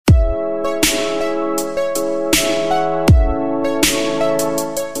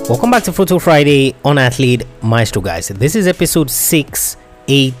Welcome back to Photo Friday on Athlete Maestro, guys. This is episode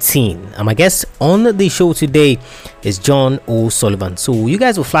 618, and my guest on the show today is John O'Sullivan. So you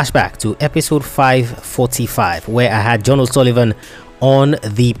guys will flash back to episode 545 where I had John O'Sullivan on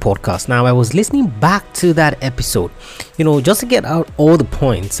the podcast. Now, I was listening back to that episode, just to get out all the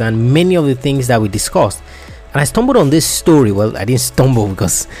points and many of the things that we discussed, and I stumbled on this story. Well, I didn't stumble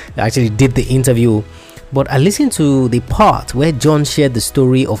because I actually did the interview, but I listened to the part where John shared the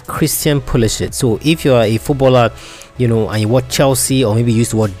story of Christian Pulisic. So if you're a footballer, and you watch Chelsea, or maybe you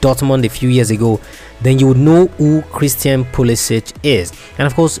used to watch Dortmund a few years ago, then you would know who Christian Pulisic is. And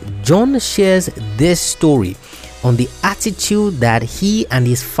of course, John shares this story on the attitude that he and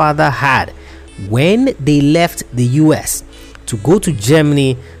his father had when they left the US to go to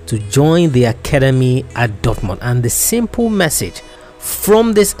Germany to join the academy at Dortmund. And the simple message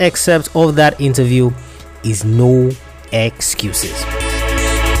from this excerpt of that interview is no excuses.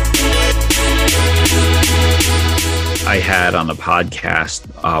 I had on the podcast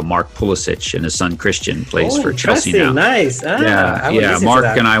Mark Pulisic, and his son Christian plays for Chelsea now. Nice. Yeah. Mark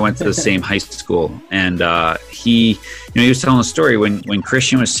and I went to the same high school, and he was telling a story when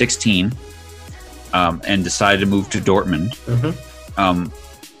Christian was 16 and decided to move to Dortmund.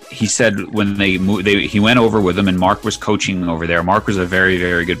 He said when they moved, he went over with him, and Mark was coaching over there. Mark was a very,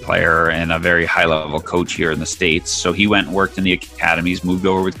 very good player and a very high-level coach here in the States. So he went and worked in the academies, moved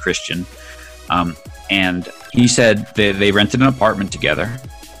over with Christian. And he said they rented an apartment together,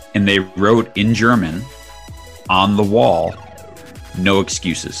 and they wrote in German on the wall, "No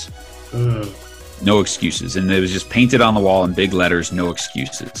excuses." No excuses. And it was just painted on the wall in big letters, "No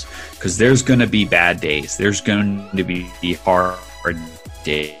excuses." Because there's going to be bad days. There's going to be hard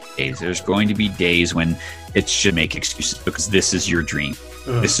days. There's going to be days when it should make excuses, because this is your dream.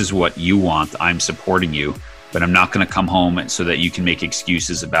 This is what you want. I'm supporting you, but I'm not going to come home so that you can make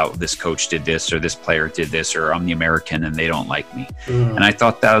excuses about this coach did this or this player did this, or I'm the American and they don't like me. And I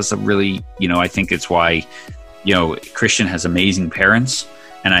thought that was a really, I think it's why, Christian has amazing parents,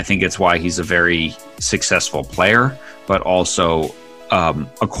 and I think it's why he's a very successful player, but also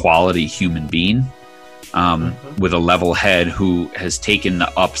a quality human being. With a level head who has taken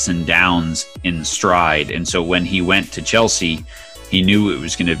the ups and downs in stride. And so when he went to Chelsea, he knew it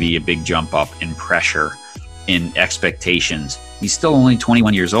was going to be a big jump up in pressure, in expectations. He's still only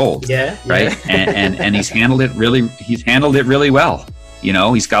 21 years old, right? And he's handled it really well.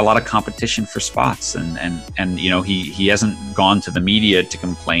 He's got a lot of competition for spots, and he hasn't gone to the media to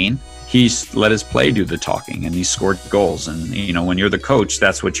complain. He's let his play do the talking, and he's scored goals. And when you're the coach,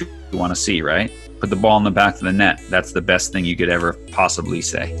 that's what you want to see, right? Put the ball in the back of the net. That's the best thing you could ever possibly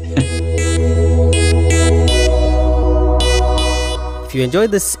say. If you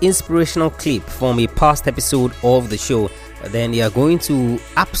enjoyed this inspirational clip from a past episode of the show, then you are going to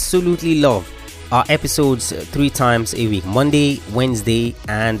absolutely love our episodes 3 times a week: Monday, Wednesday,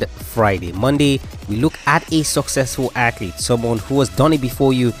 and Friday. Monday, we look at a successful athlete, someone who has done it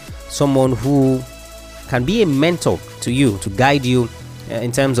before you, someone who can be a mentor to you, to guide you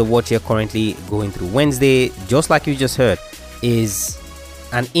in terms of what you're currently going through. Wednesday, just like you just heard, is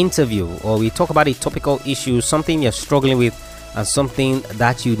an interview, or we talk about a topical issue, something you're struggling with, and something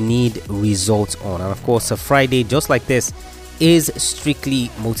that you need results on. And of course, a Friday, just like this, is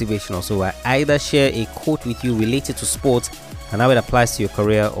strictly motivational. So I either share a quote with you related to sports and how it applies to your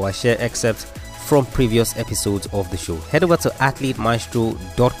career, or I share excerpts from previous episodes of the show. Head over to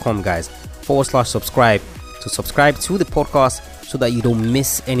athletemaestro.com, guys, /subscribe to subscribe to the podcast so that you don't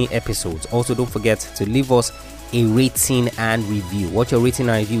miss any episodes. Also, don't forget to leave us a rating and review. What your rating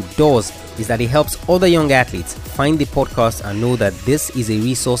and review does is that it helps other young athletes find the podcast and know that this is a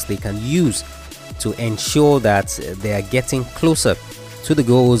resource they can use to ensure that they are getting closer to the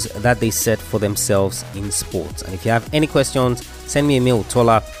goals that they set for themselves in sports. And if you have any questions, send me a mail,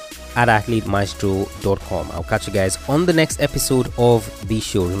 tola@athletemaestro.com. I'll catch you guys on the next episode of the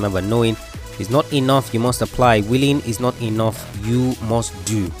show. Remember, knowing is not enough, you must apply. Willing is not enough, you must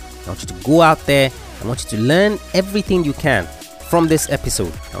do. I want you to go out there. I want you to learn everything you can from this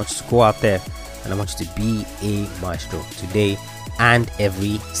episode. I want you to go out there, and I want you to be a maestro today and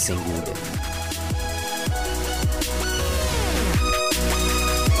every single day.